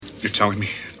You're telling me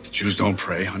the Jews don't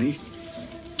pray, honey?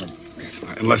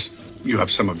 Unless you have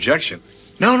some objection.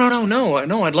 No,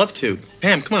 I'd love to.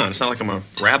 Pam, come on. It's not like I'm a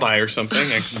rabbi or something.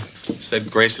 I said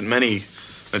grace at many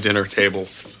a dinner table.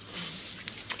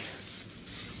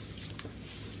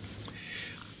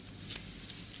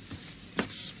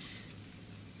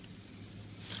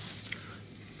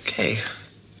 Okay.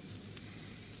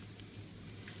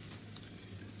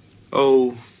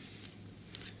 Oh,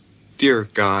 dear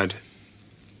God,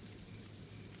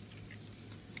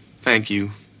 thank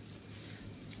you.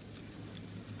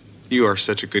 You are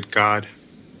such a good God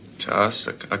to us,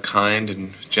 a kind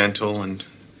and gentle and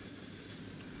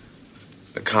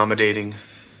accommodating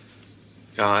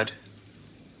God.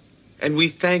 And we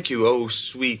thank you, oh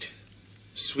sweet,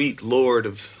 sweet Lord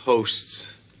of hosts,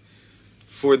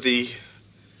 for the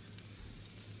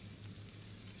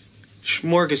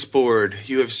smorgasbord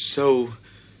you have so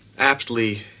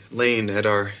aptly lain at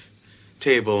our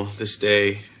table this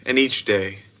day and each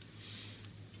day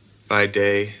by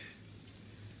day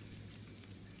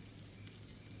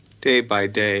by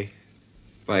day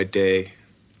by day.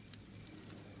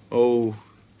 Oh,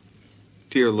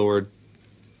 dear Lord,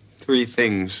 3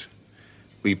 things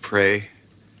we pray: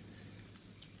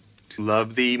 to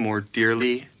love thee more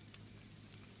dearly,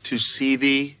 to see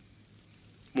thee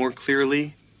more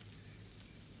clearly,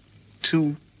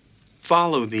 to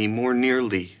follow thee more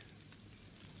nearly,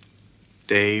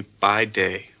 day by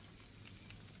day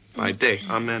by day.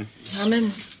 Amen.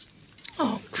 Amen.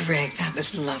 Oh, Greg, that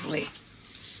was lovely.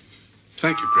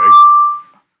 Thank you, Greg.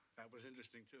 That was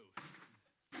interesting, too.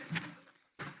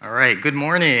 All right, good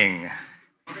morning.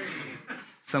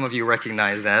 Some of you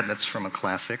recognize that. That's from a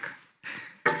classic.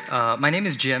 My name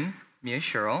is Jim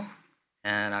Miyashiro,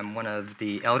 and I'm one of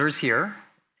the elders here.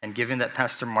 And given that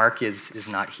Pastor Mark is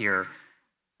not here,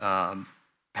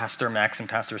 Pastor Max and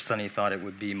Pastor Sonny thought it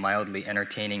would be mildly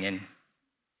entertaining and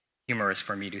humorous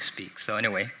for me to speak. So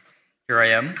anyway, here I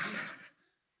am.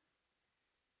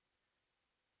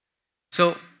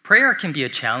 So prayer can be a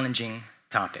challenging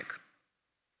topic.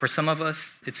 For some of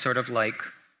us, it's sort of like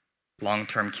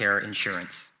long-term care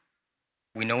insurance.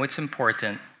 We know it's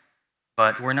important,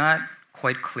 but we're not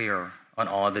quite clear on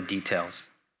all the details.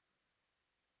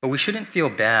 But we shouldn't feel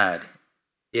bad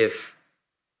if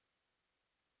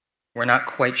we're not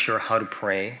quite sure how to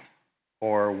pray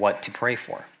or what to pray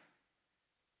for.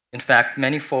 In fact,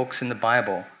 many folks in the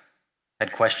Bible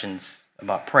had questions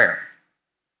about prayer.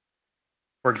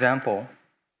 For example,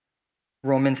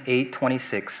 Romans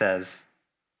 8:26 says,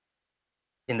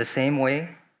 "In the same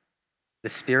way, the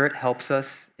Spirit helps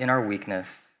us in our weakness.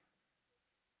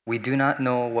 We do not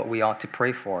know what we ought to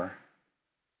pray for,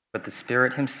 but the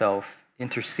Spirit himself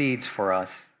intercedes for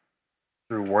us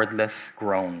through wordless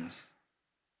groans."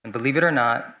 And believe it or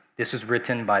not, this was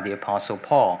written by the Apostle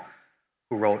Paul,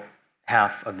 who wrote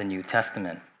half of the New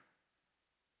Testament.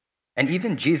 And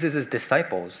even Jesus'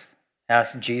 disciples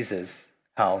asked Jesus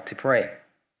how to pray.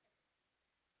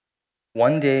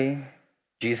 One day,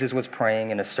 Jesus was praying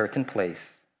in a certain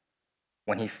place.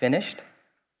 When he finished,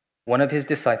 one of his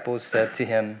disciples said to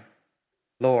him,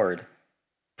 "Lord,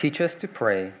 teach us to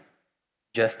pray,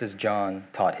 just as John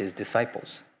taught his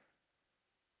disciples."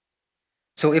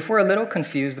 So if we're a little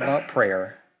confused about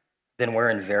prayer, then we're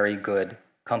in very good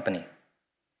company.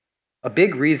 A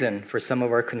big reason for some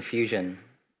of our confusion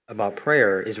about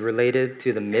prayer is related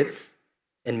to the myths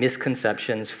and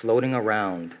misconceptions floating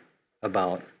around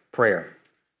about prayer.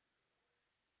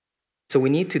 So we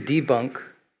need to debunk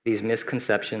these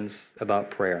misconceptions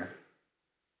about prayer.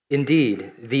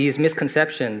 Indeed, these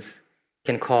misconceptions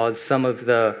can cause some of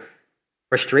the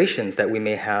frustrations that we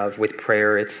may have with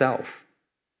prayer itself.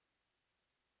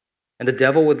 And the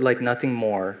devil would like nothing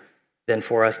more than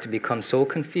for us to become so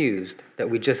confused that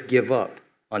we just give up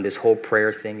on this whole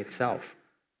prayer thing itself.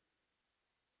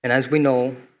 And as we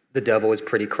know, the devil is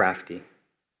pretty crafty.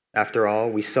 After all,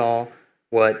 we saw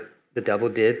what the devil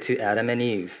did to Adam and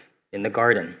Eve in the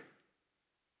garden.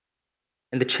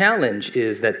 And the challenge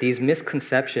is that these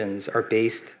misconceptions are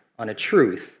based on a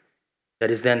truth that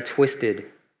is then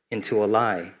twisted into a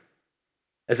lie.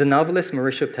 As the novelist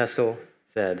Marisha Pessl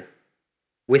said,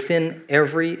 "Within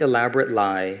every elaborate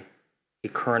lie, a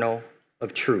kernel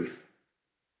of truth."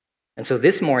 And so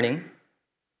this morning,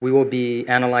 we will be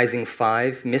analyzing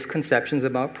 5 misconceptions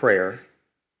about prayer,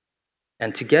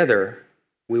 and together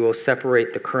we will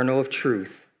separate the kernel of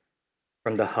truth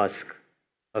from the husk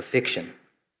of fiction.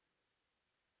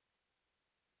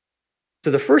 So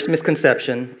the first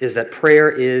misconception is that prayer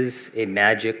is a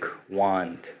magic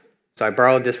wand. So I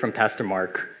borrowed this from Pastor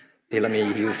Mark. He let me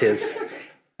use his.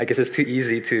 I guess it's too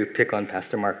easy to pick on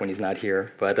Pastor Mark when he's not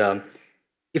here. But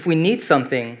if we need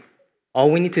something, All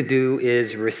we need to do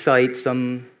is recite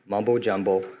some mumbo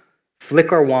jumbo,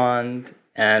 flick our wand,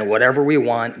 and whatever we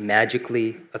want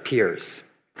magically appears.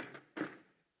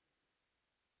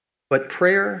 But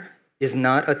prayer is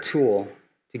not a tool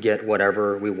to get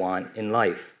whatever we want in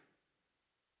life.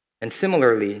 And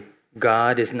similarly,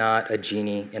 God is not a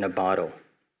genie in a bottle.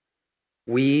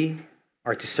 We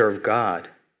are to serve God,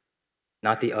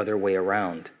 not the other way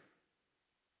around.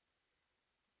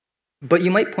 But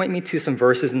you might point me to some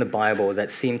verses in the Bible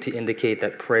that seem to indicate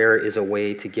that prayer is a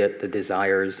way to get the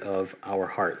desires of our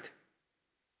heart.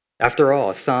 After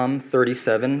all, Psalm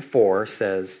 37:4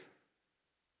 says,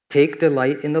 "Take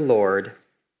delight in the Lord,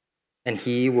 and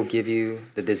he will give you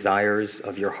the desires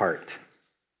of your heart."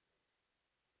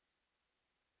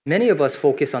 Many of us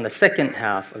focus on the second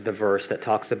half of the verse that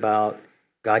talks about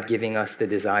God giving us the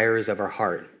desires of our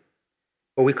heart.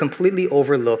 But we completely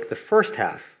overlook the first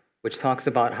half, which talks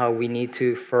about how we need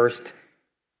to first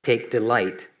take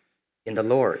delight in the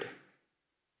Lord.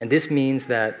 And this means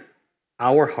that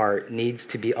our heart needs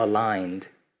to be aligned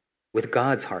with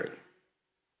God's heart.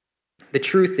 The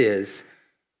truth is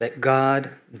that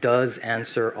God does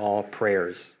answer all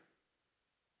prayers,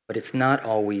 but it's not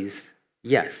always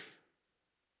yes.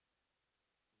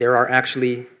 There are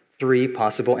actually 3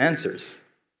 possible answers: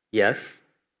 yes,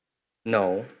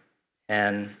 no,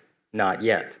 and not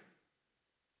yet.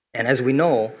 And as we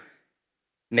know,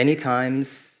 many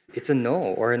times it's a no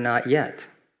or a not yet.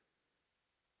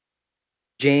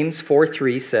 James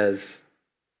 4:3 says,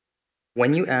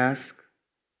 "When you ask,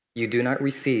 you do not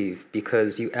receive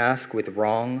because you ask with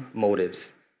wrong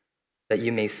motives, that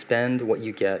you may spend what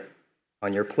you get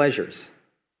on your pleasures."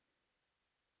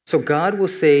 So God will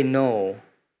say no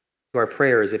to our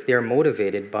prayers if they are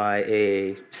motivated by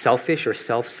a selfish or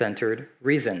self-centered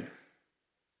reason.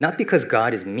 Not because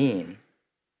God is mean,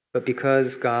 but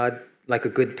because God, like a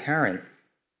good parent,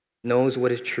 knows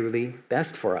what is truly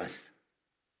best for us.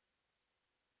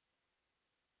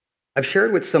 I've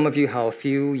shared with some of you how a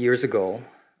few years ago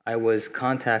I was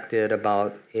contacted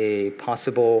about a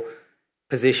possible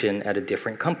position at a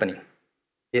different company.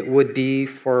 It would be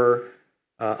for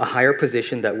a higher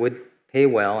position that would pay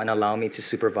well and allow me to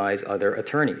supervise other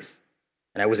attorneys.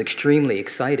 And I was extremely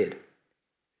excited.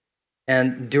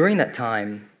 And during that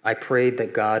time, I prayed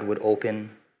that God would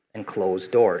open and close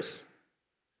doors.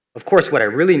 Of course, what I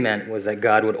really meant was that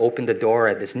God would open the door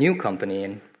at this new company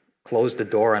and close the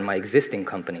door on my existing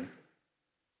company.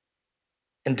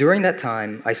 And during that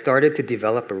time, I started to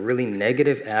develop a really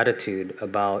negative attitude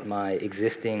about my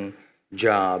existing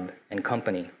job and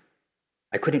company.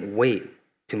 I couldn't wait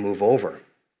to move over.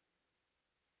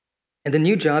 And the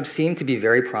new job seemed to be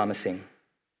very promising.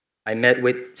 I met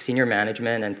with senior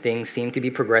management and things seemed to be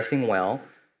progressing well,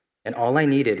 and all I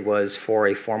needed was for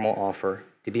a formal offer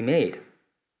to be made.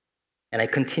 And I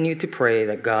continued to pray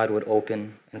that God would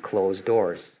open and close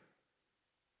doors.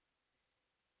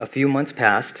 A few months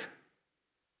passed,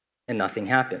 and nothing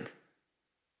happened.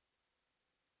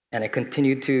 And I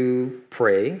continued to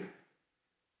pray,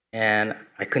 and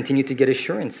I continued to get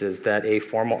assurances that a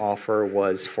formal offer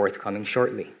was forthcoming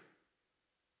shortly.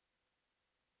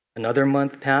 Another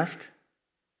month passed,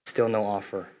 still no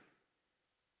offer.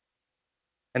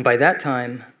 And by that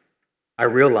time, I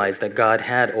realized that God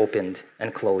had opened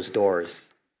and closed doors.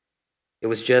 It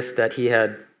was just that he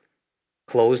had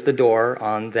closed the door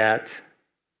on that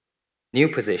new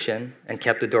position and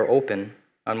kept the door open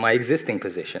on my existing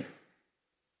position.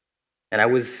 And I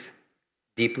was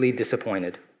deeply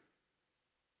disappointed.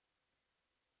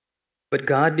 But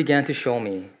God began to show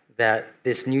me that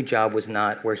this new job was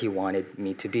not where he wanted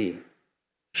me to be.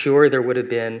 Sure, there would have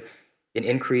been an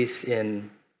increase in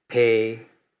pay,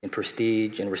 in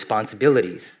prestige, and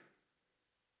responsibilities,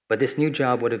 but this new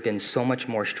job would have been so much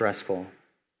more stressful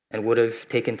and would have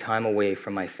taken time away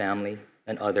from my family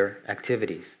and other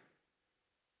activities.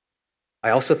 I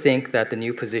also think that the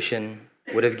new position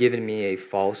would have given me a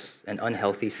false and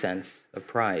unhealthy sense of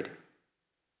pride.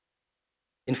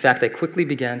 In fact, I quickly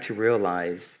began to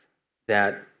realize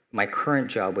that my current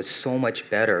job was so much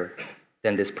better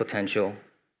than this potential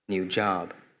new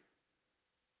job.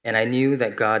 And I knew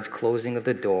that God's closing of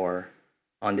the door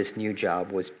on this new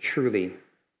job was truly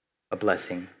a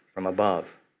blessing from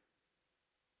above.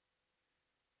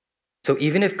 So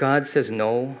even if God says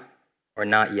no or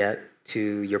not yet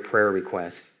to your prayer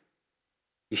requests,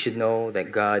 you should know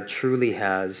that God truly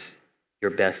has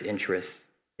your best interests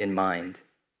in mind,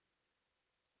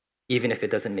 even if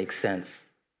it doesn't make sense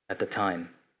at the time.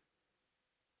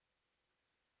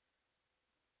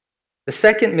 The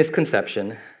second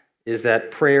misconception is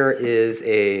that prayer is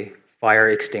a fire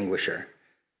extinguisher.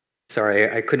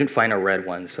 Sorry, I couldn't find a red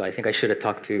one, so I think I should have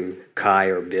talked to Kai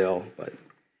or Bill.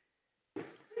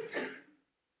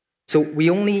 So we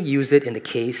only use it in the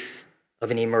case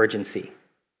of an emergency,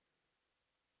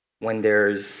 when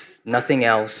there's nothing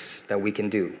else that we can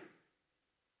do.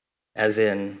 As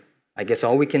in, I guess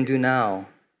all we can do now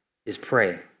is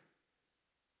pray.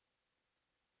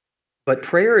 But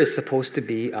prayer is supposed to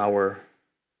be our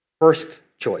first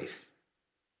choice.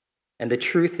 And the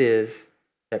truth is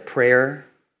that prayer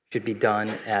should be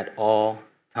done at all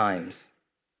times.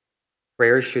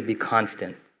 Prayer should be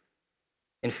constant.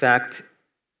 In fact,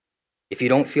 if you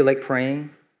don't feel like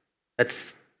praying,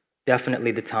 that's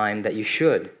definitely the time that you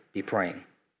should be praying.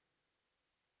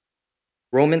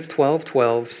 Romans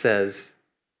 12:12 says,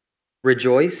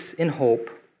 "Rejoice in hope,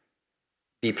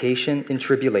 be patient in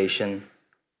tribulation,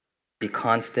 be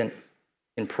constant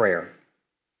in prayer."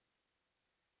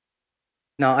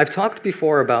 Now, I've talked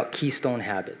before about keystone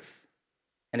habits.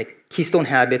 And keystone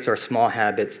habits are small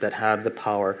habits that have the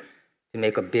power to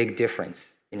make a big difference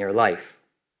in your life.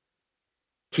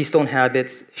 Keystone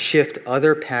habits shift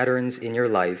other patterns in your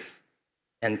life,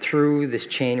 and through this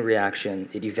chain reaction,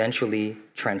 it eventually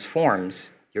transforms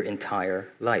your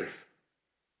entire life.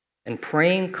 And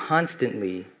praying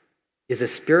constantly is a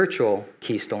spiritual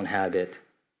keystone habit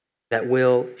that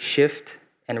will shift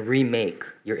and remake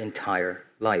your entire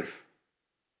life.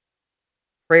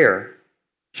 Prayer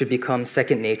should become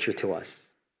second nature to us.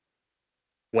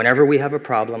 Whenever we have a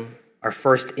problem, our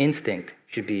first instinct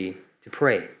should be to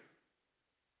pray.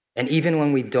 And even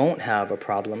when we don't have a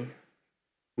problem,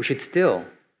 we should still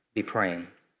be praying.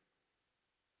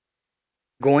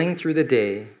 Going through the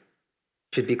day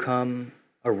should become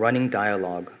a running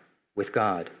dialogue with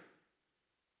God.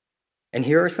 And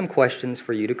here are some questions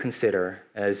for you to consider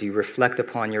as you reflect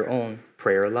upon your own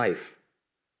prayer life.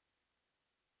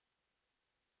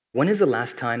 When is the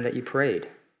last time that you prayed?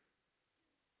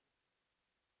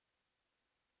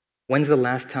 When's the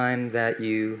last time that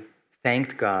you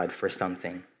thanked God for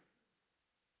something?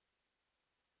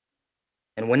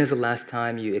 And when is the last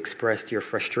time you expressed your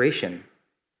frustration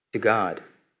to God?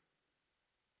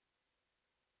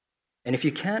 And if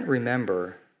you can't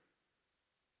remember,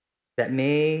 that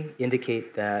may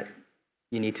indicate that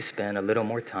you need to spend a little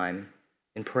more time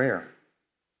in prayer.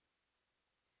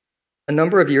 A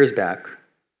number of years back,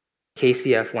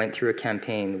 KCF went through a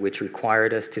campaign which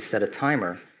required us to set a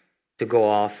timer to go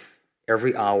off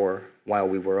every hour while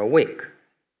we were awake.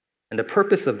 And the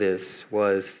purpose of this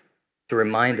was to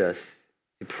remind us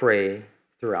to pray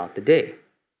throughout the day.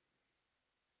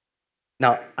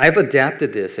 Now, I've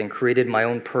adapted this and created my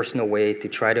own personal way to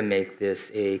try to make this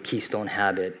a keystone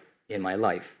habit in my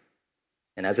life.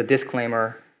 And as a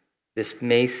disclaimer, this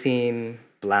may seem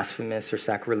blasphemous or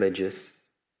sacrilegious,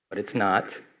 but it's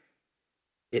not.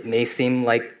 It may seem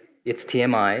like it's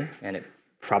TMI, and it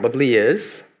probably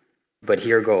is, but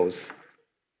here goes.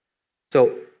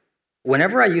 So,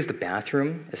 whenever I use the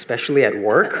bathroom, especially at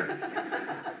work,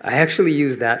 I actually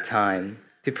use that time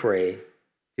to pray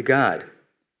to God.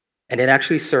 And it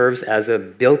actually serves as a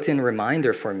built-in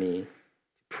reminder for me to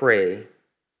pray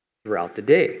throughout the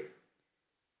day.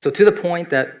 So to the point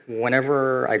that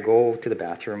whenever I go to the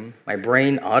bathroom, my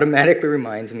brain automatically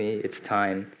reminds me it's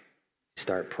time to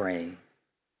start praying.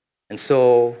 And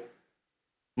so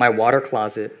my water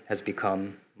closet has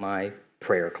become my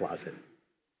prayer closet.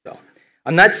 So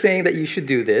I'm not saying that you should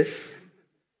do this,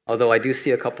 although I do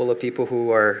see a couple of people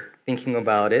who are thinking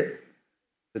about it.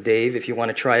 So Dave, if you want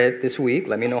to try it this week,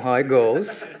 let me know how it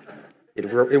goes. It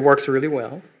works really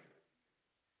well.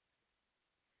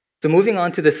 So moving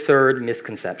on to the third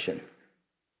misconception.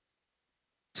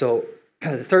 So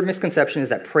the third misconception is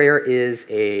that prayer is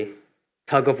a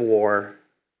tug of war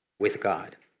with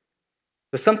God.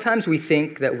 So sometimes we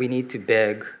think that we need to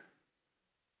beg,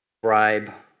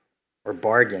 bribe, or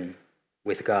bargain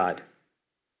with God.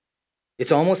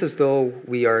 It's almost as though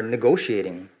we are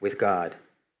negotiating with God.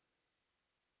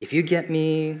 If you get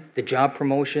me the job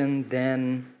promotion,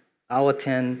 then I'll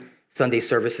attend Sunday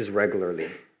services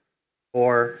regularly.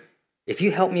 Or if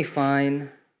you help me find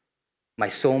my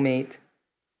soulmate,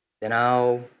 then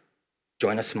I'll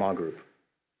join a small group.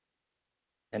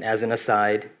 And as an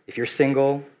aside, if you're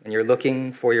single and you're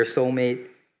looking for your soulmate,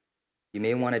 you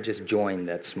may want to just join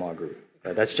that small group.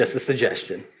 That's just a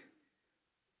suggestion.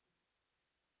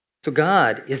 So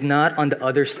God is not on the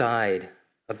other side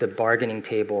of the bargaining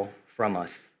table from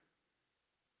us.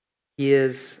 He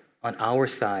is on our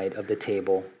side of the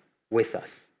table with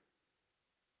us.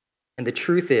 And the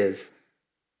truth is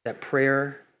that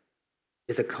prayer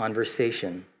is a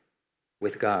conversation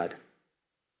with God.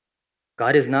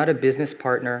 God is not a business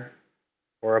partner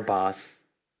or a boss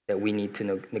that we need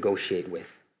to negotiate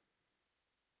with.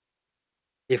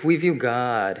 If we view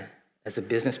God as a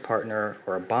business partner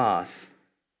or a boss,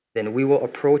 then we will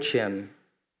approach him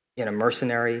in a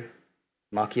mercenary,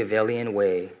 Machiavellian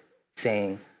way,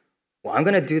 saying, well, I'm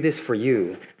going to do this for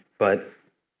you, but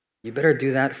you better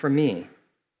do that for me.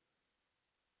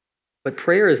 But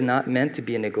prayer is not meant to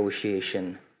be a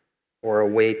negotiation or a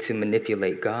way to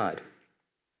manipulate God.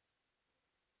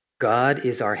 God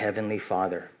is our Heavenly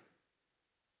Father.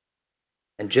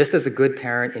 And just as a good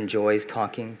parent enjoys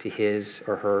talking to his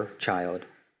or her child,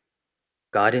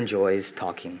 God enjoys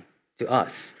talking to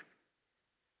us.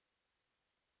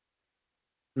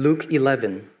 Luke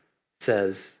 11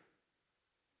 says,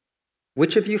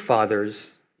 which of you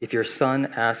fathers, if your son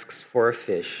asks for a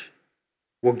fish,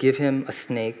 will give him a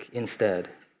snake instead?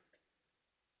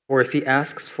 Or if he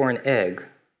asks for an egg,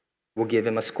 will give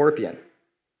him a scorpion?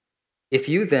 If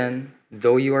you then,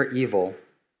 though you are evil,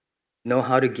 know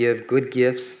how to give good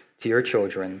gifts to your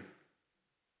children,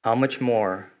 how much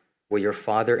more will your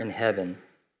Father in heaven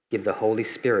give the Holy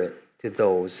Spirit to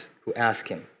those who ask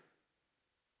him?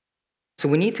 So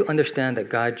we need to understand that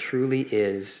God truly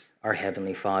is our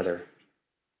Heavenly Father.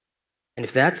 And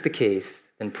if that's the case,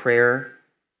 then prayer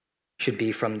should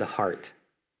be from the heart.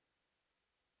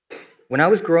 When I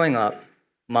was growing up,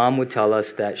 Mom would tell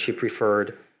us that she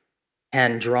preferred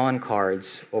hand-drawn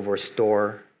cards over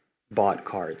store-bought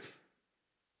cards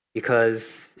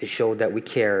because it showed that we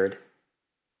cared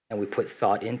and we put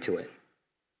thought into it.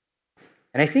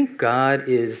 And I think God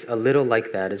is a little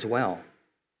like that as well.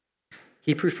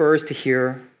 He prefers to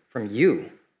hear from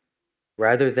you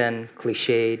rather than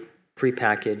cliched,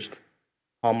 prepackaged,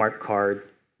 Hallmark card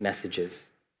messages.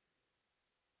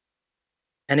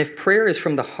 And if prayer is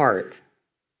from the heart,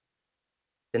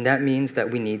 then that means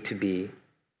that we need to be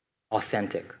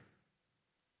authentic.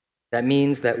 That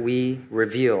means that we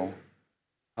reveal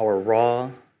our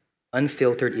raw,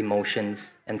 unfiltered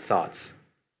emotions and thoughts.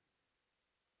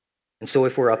 And so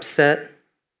if we're upset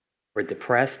or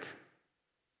depressed,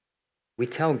 we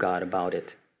tell God about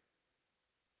it.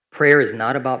 Prayer is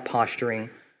not about posturing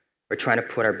or trying to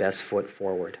put our best foot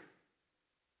forward.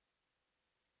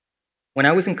 When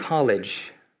I was in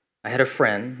college, I had a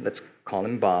friend, let's call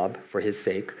him Bob for his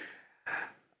sake,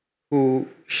 who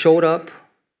showed up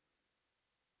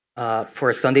for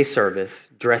a Sunday service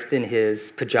dressed in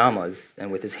his pajamas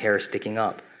and with his hair sticking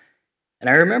up. And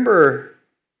I remember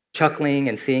chuckling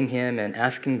and seeing him and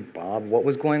asking Bob what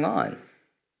was going on.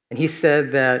 And he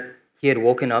said that he had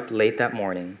woken up late that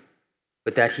morning,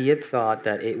 but that he had thought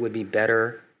that it would be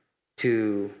better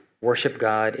to worship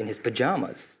God in his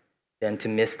pajamas than to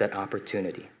miss that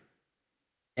opportunity.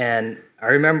 And I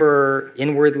remember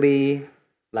inwardly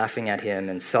laughing at him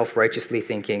and self-righteously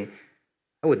thinking,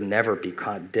 I would never be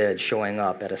caught dead showing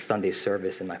up at a Sunday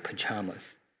service in my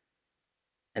pajamas.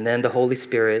 And then the Holy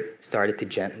Spirit started to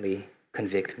gently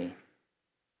convict me.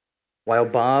 While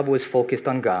Bob was focused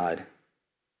on God,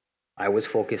 I was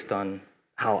focused on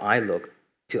how I looked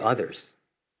to others.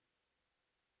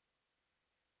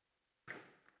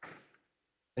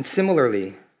 And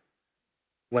similarly,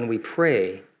 when we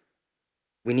pray,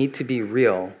 we need to be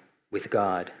real with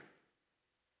God.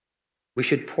 We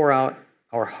should pour out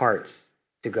our hearts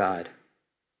to God,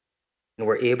 and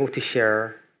we're able to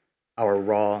share our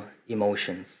raw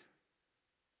emotions.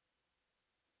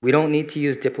 We don't need to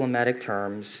use diplomatic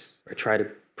terms or try to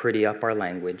pretty up our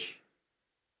language.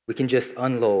 We can just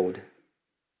unload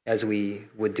as we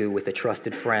would do with a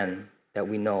trusted friend that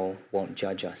we know won't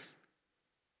judge us.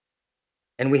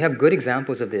 And we have good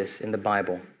examples of this in the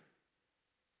Bible.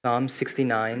 Psalm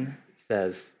 69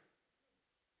 says,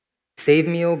 Save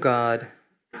me, O God,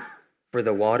 for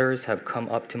the waters have come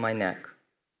up to my neck.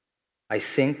 I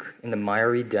sink in the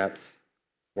miry depths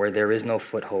where there is no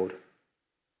foothold.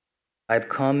 I have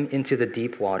come into the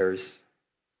deep waters.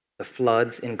 The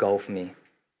floods engulf me.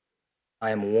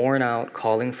 I am worn out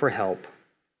calling for help.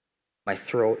 My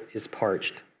throat is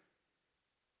parched.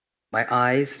 My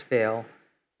eyes fail,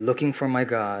 looking for my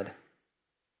God.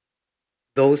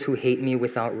 Those who hate me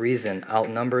without reason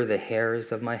outnumber the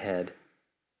hairs of my head.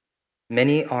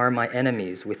 Many are my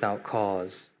enemies without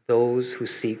cause, those who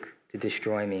seek to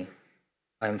destroy me.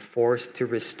 I am forced to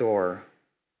restore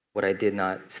what I did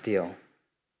not steal.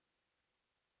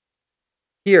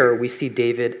 Here we see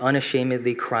David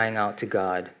unashamedly crying out to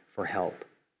God for help,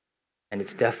 and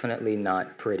it's definitely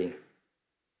not pretty.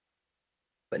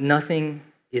 But nothing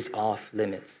is off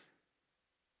limits.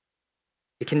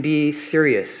 It can be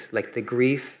serious, like the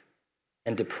grief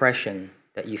and depression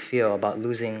that you feel about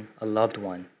losing a loved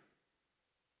one.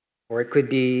 Or it could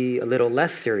be a little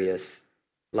less serious,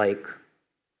 like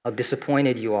how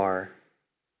disappointed you are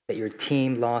that your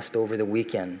team lost over the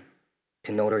weekend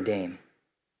to Notre Dame.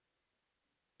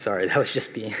 Sorry, that was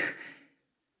just being...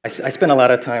 I spent a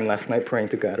lot of time last night praying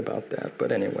to God about that,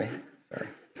 but anyway, sorry.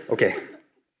 Okay.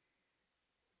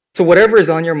 So whatever is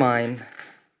on your mind,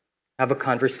 have a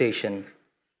conversation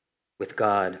with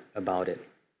God about it.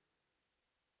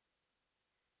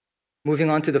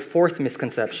 Moving on to the fourth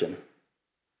misconception.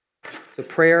 So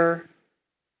prayer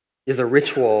is a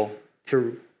ritual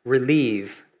to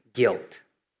relieve guilt.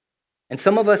 And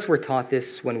some of us were taught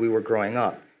this when we were growing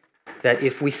up, that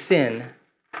if we sin,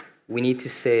 we need to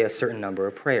say a certain number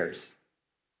of prayers.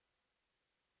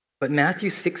 But Matthew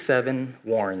 6:7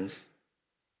 warns,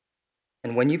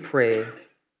 and when you pray,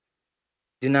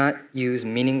 do not use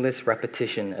meaningless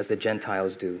repetition as the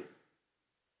Gentiles do,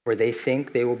 for they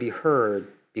think they will be heard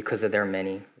because of their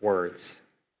many words.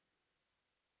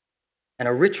 And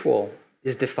a ritual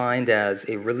is defined as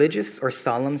a religious or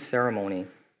solemn ceremony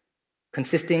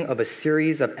consisting of a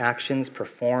series of actions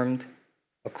performed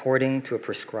according to a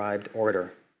prescribed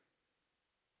order.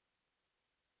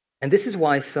 And this is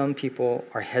why some people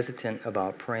are hesitant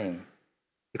about praying,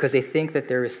 because they think that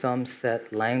there is some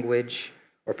set language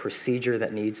or procedure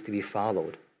that needs to be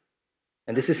followed.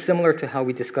 And this is similar to how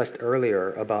we discussed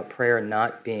earlier about prayer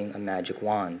not being a magic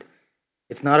wand.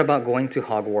 It's not about going to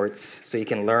Hogwarts so you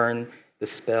can learn the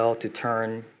spell to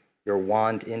turn your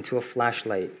wand into a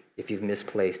flashlight if you've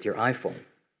misplaced your iPhone.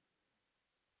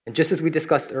 And just as we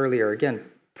discussed earlier, again,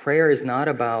 prayer is not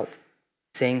about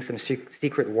saying some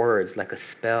secret words like a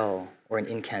spell or an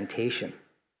incantation.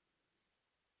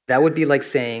 That would be like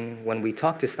saying when we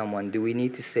talk to someone, do we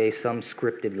need to say some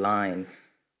scripted line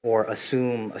or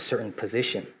assume a certain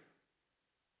position?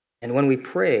 And when we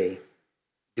pray,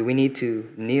 do we need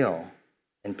to kneel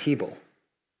and T-bow?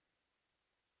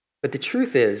 But the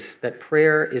truth is that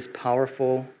prayer is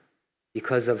powerful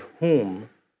because of whom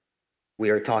we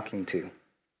are talking to.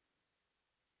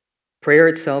 Prayer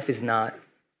itself is not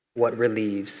what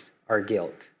relieves our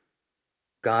guilt.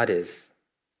 God is.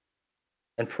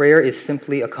 And prayer is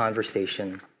simply a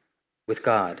conversation with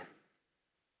God.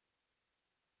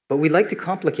 But we like to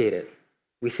complicate it.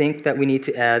 We think that we need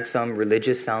to add some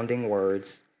religious-sounding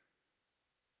words.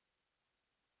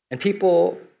 And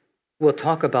people will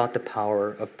talk about the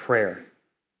power of prayer.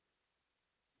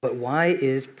 But why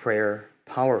is prayer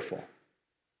powerful?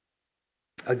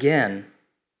 Again,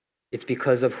 it's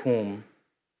because of whom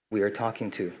we are talking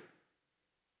to.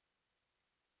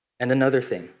 And another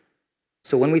thing.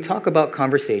 So when we talk about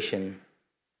conversation,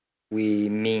 we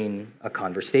mean a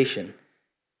conversation,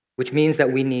 which means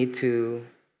that we need to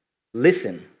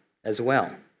listen as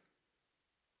well.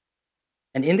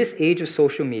 And in this age of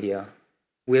social media,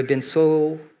 we have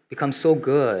become so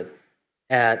good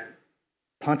at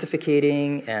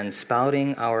pontificating and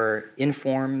spouting our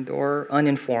informed or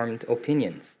uninformed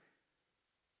opinions.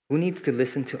 Who needs to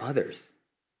listen to others?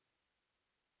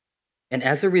 And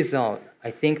as a result,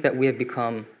 I think that we have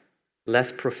become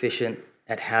less proficient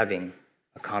at having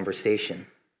a conversation.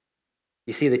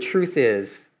 You see, the truth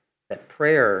is that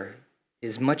prayer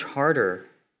is much harder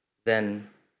than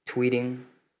tweeting,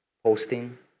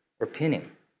 posting, or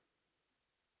pinning.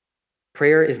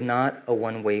 Prayer is not a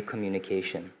one-way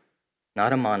communication,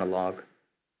 not a monologue,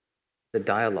 the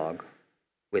dialogue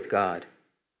with God.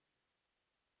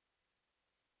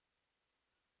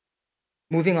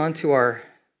 Moving on to our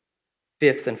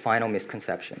fifth and final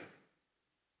misconception.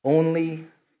 Only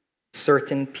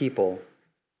certain people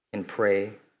can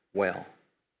pray well.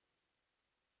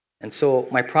 And so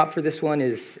my prop for this one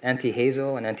is Auntie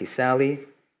Hazel and Auntie Sally,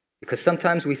 because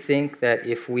sometimes we think that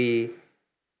if we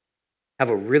have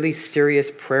a really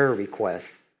serious prayer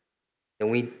request,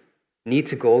 then we need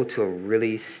to go to a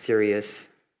really serious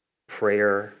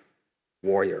prayer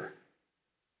warrior.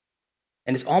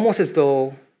 And it's almost as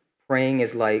though praying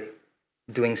is like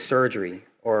doing surgery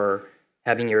or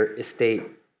having your estate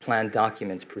plan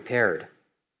documents prepared.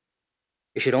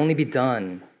 It should only be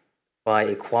done by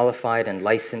a qualified and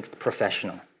licensed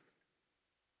professional.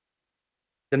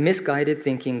 The misguided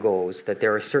thinking goes that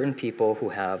there are certain people who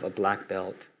have a black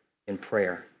belt in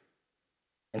prayer.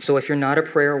 And so if you're not a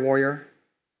prayer warrior,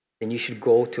 then you should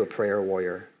go to a prayer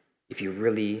warrior if you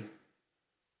really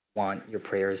want your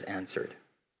prayers answered.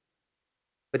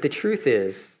 But the truth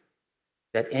is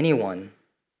that anyone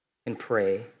can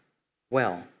pray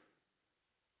well.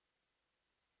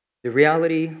 The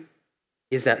reality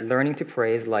is that learning to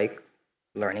pray is like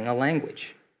learning a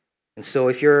language. And so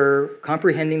if you're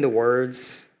comprehending the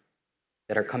words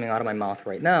that are coming out of my mouth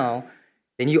right now,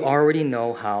 then you already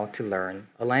know how to learn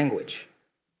a language.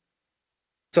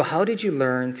 So how did you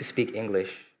learn to speak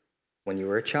English when you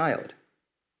were a child?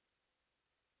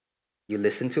 You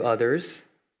listened to others,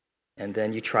 and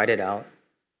then you tried it out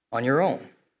on your own.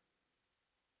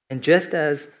 And just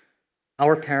as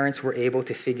our parents were able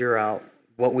to figure out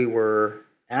what we were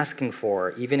asking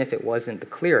for, even if it wasn't the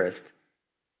clearest,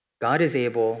 God is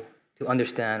able to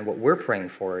understand what we're praying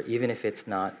for, even if it's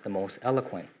not the most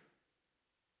eloquent.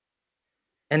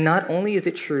 And not only is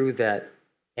it true that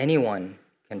anyone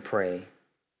can pray,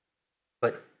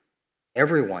 but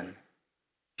everyone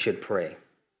should pray.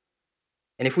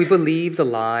 And if we believe the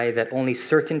lie that only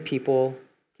certain people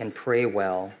can pray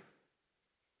well,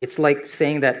 it's like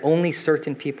saying that only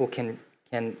certain people can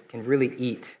really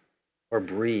eat or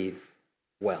breathe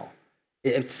well.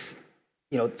 It's,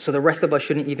 so the rest of us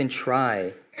shouldn't even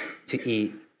try to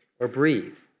eat or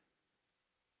breathe.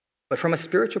 But from a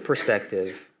spiritual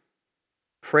perspective,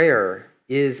 prayer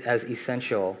is as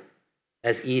essential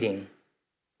as eating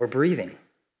or breathing.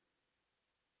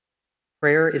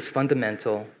 Prayer is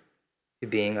fundamental to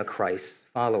being a Christ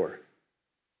follower.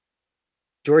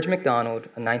 George MacDonald,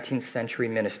 a 19th century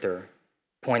minister,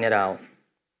 pointed out,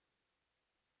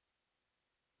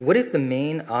 what if the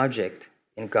main object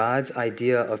in God's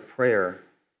idea of prayer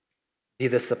be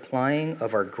the supplying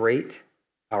of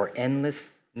our endless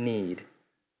need,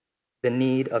 the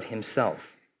need of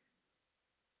himself?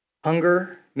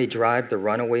 Hunger may drive the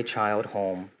runaway child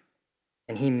home,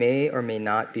 and he may or may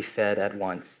not be fed at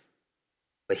once,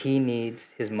 but he needs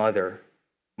his mother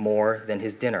more than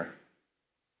his dinner.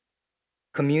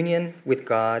 Communion with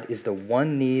God is the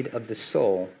one need of the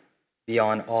soul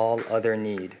beyond all other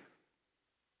need.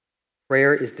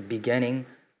 Prayer is the beginning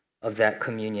of that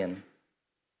communion,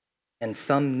 and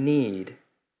some need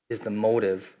is the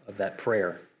motive of that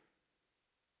prayer.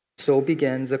 So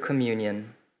begins a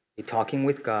communion, a talking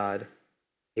with God,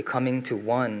 a coming to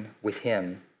one with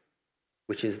Him,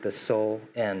 which is the sole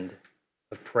end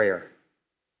of prayer.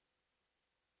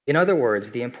 In other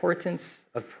words, the importance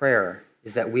of prayer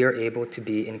is that we are able to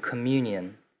be in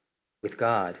communion with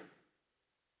God,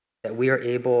 that we are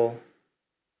able to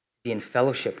be in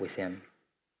fellowship with Him,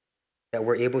 that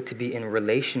we're able to be in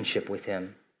relationship with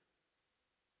Him,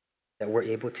 that we're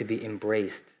able to be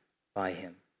embraced by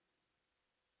Him.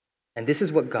 And this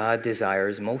is what God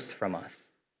desires most from us.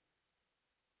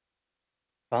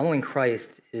 Following Christ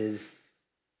is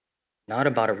not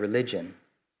about a religion,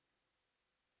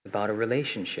 it's about a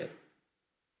relationship.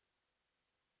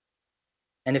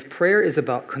 And if prayer is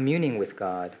about communing with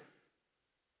God,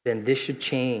 then this should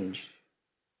change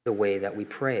the way that we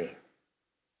pray.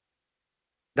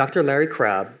 Dr. Larry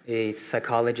Crabb, a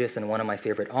psychologist and one of my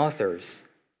favorite authors,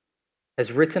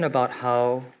 has written about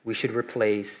how we should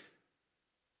replace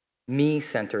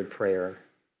me-centered prayer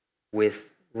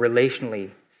with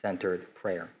relationally centered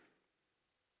prayer.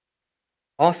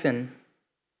 Often,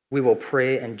 we will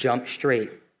pray and jump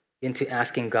straight into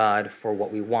asking God for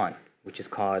what we want, which is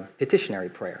called petitionary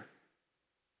prayer.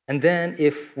 And then,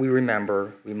 if we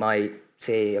remember, we might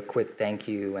say a quick thank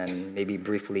you and maybe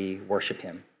briefly worship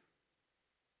Him.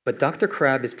 But Dr.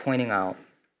 Crabb is pointing out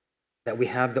that we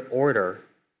have the order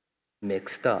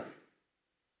mixed up.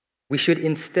 We should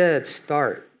instead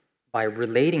start by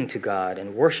relating to God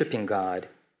and worshiping God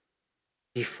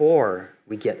before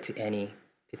we get to any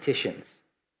petitions.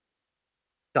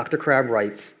 Dr. Crabb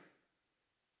writes,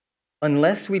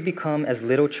 unless we become as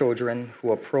little children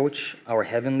who approach our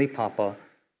Heavenly Papa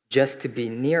just to be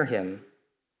near Him,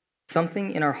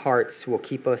 something in our hearts will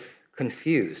keep us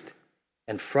confused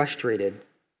and frustrated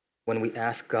when we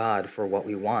ask God for what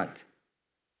we want.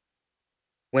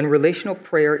 When relational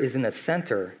prayer is in the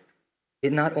center,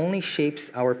 it not only shapes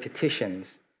our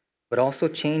petitions, but also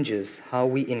changes how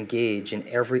we engage in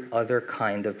every other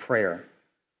kind of prayer.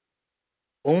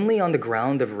 Only on the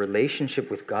ground of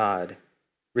relationship with God,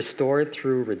 restored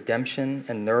through redemption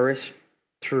and nourished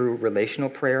through relational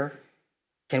prayer,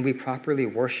 can we properly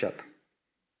worship,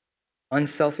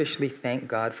 unselfishly thank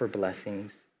God for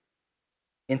blessings,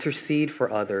 intercede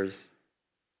for others,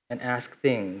 and ask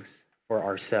things for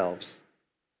ourselves.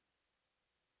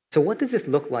 So what does this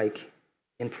look like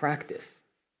in practice?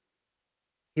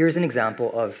 Here's an example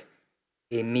of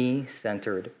a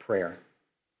me-centered prayer.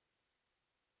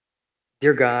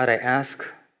 Dear God, I ask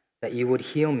that you would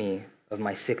heal me of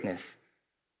my sickness.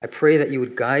 I pray that you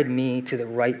would guide me to the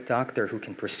right doctor who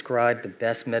can prescribe the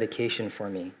best medication for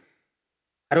me.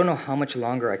 I don't know how much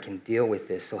longer I can deal with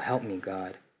this, so help me,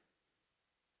 God.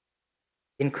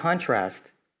 In contrast,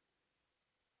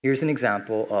 here's an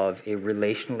example of a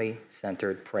relationally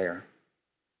centered prayer.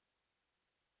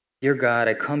 Dear God,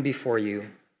 I come before you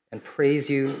and praise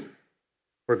you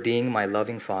for being my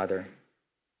loving Father.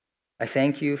 I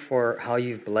thank you for how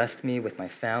you've blessed me with my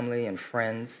family and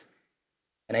friends,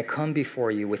 and I come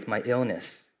before you with my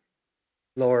illness.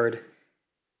 Lord,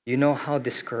 you know how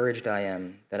discouraged I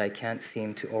am that I can't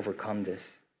seem to overcome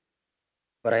this.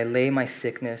 but I lay my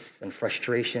sickness and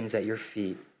frustrations at your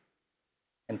feet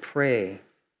and pray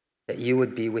that you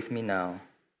would be with me now.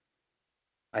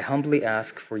 I humbly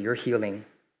ask for your healing,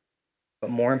 but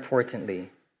more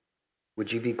importantly,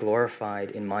 would you be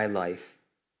glorified in my life,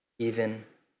 even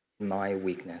in my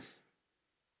weakness?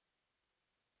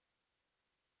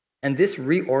 And this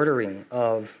reordering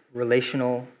of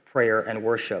relational prayer and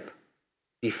worship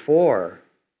before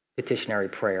petitionary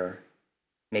prayer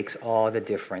makes all the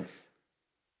difference.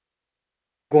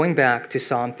 Going back to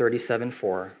Psalm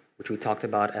 37:4, which we talked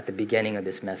about at the beginning of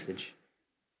this message,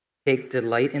 take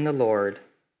delight in the Lord,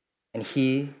 and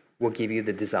he will give you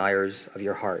the desires of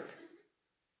your heart.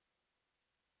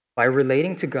 By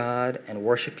relating to God and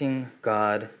worshiping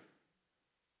God,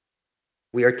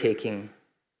 we are taking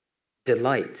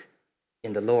delight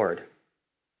in the Lord.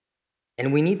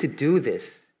 And we need to do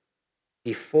this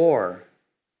before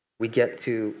we get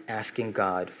to asking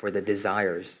God for the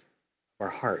desires of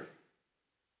our heart.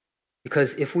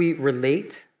 Because if we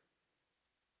relate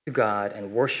to God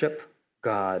and worship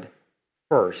God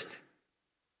first,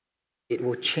 it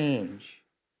will change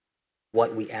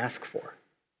what we ask for.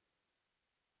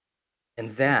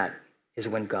 And that is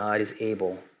when God is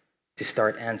able to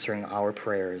start answering our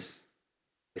prayers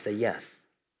with a yes.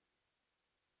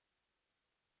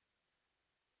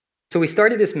 So we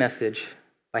started this message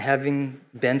by having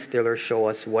Ben Stiller show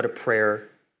us what a prayer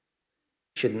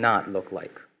should not look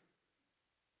like.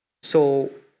 So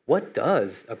what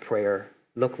does a prayer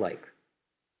look like?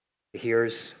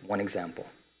 Here's one example.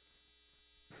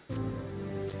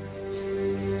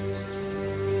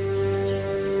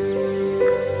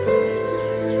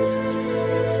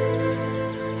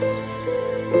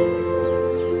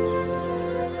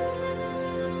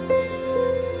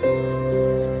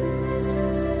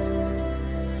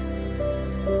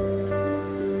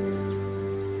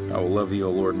 I will love thee, O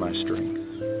Lord, my strength.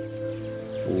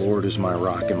 The Lord is my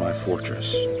rock and my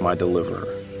fortress, my deliverer,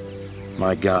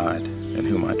 my God in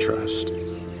whom I trust,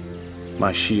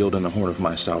 my shield and the horn of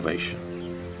my salvation,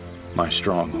 my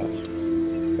stronghold.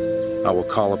 I will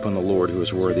call upon the Lord who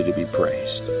is worthy to be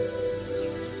praised.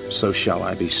 So shall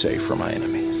I be safe from my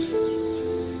enemies.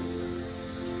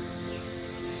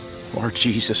 Lord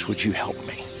Jesus, would you help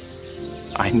me?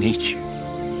 I need you.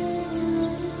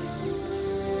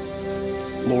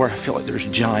 Lord, I feel like there's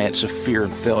giants of fear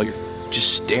and failure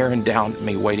just staring down at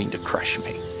me, waiting to crush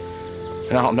me.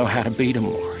 And I don't know how to beat them,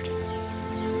 Lord.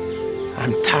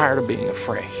 I'm tired of being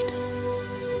afraid.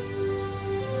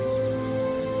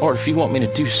 Lord, if you want me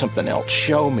to do something else,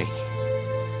 show me.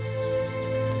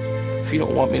 If you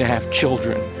don't want me to have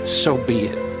children, so be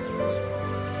it.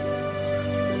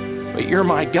 But you're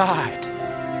my God.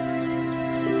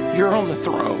 You're on the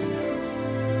throne.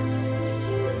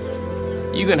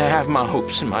 You're going to have my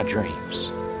hopes and my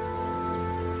dreams.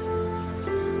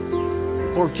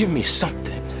 Lord, give me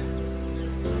something.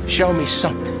 Show me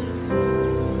something.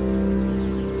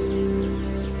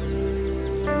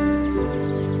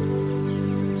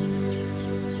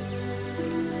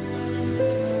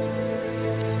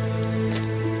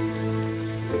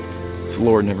 If the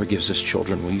Lord never gives us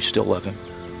children, will you still love him?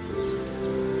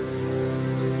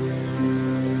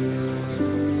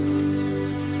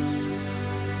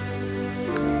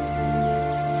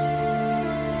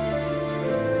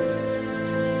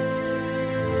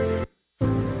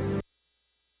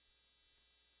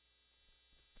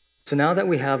 So now that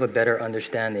we have a better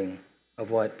understanding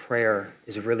of what prayer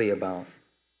is really about,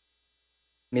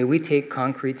 may we take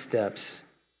concrete steps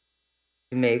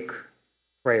to make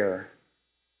prayer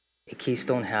a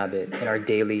keystone habit in our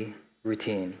daily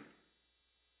routine.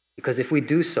 Because if we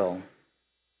do so,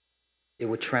 it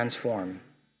would transform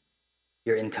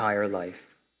your entire life.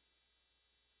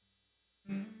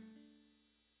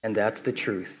 And that's the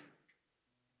truth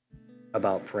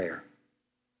about prayer.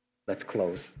 Let's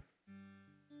close.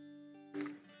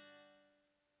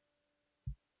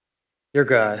 Dear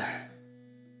God,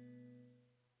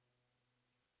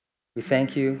 we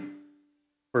thank you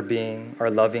for being our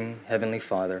loving Heavenly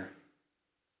Father.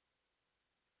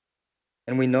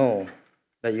 And we know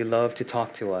that you love to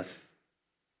talk to us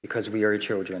because we are your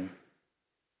children.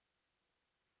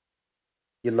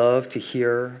 You love to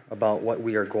hear about what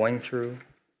we are going through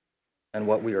and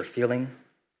what we are feeling.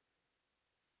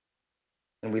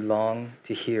 And we long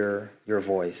to hear your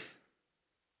voice.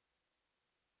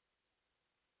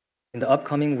 In the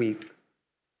upcoming week,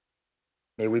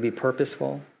 may we be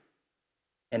purposeful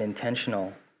and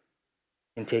intentional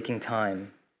in taking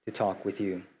time to talk with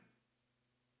you,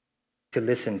 to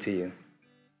listen to you.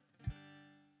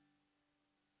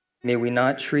 May we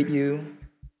not treat you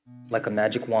like a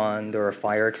magic wand or a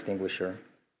fire extinguisher.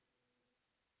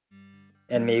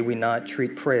 And may we not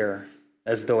treat prayer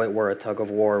as though it were a tug of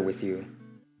war with you,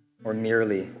 or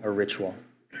merely a ritual.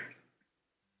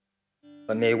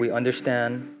 But may we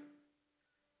understand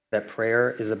that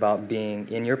prayer is about being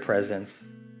in your presence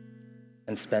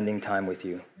and spending time with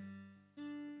you.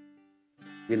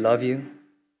 We love you,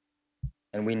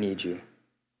 and we need you.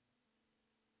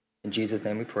 In Jesus'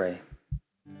 name we pray.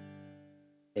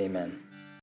 Amen.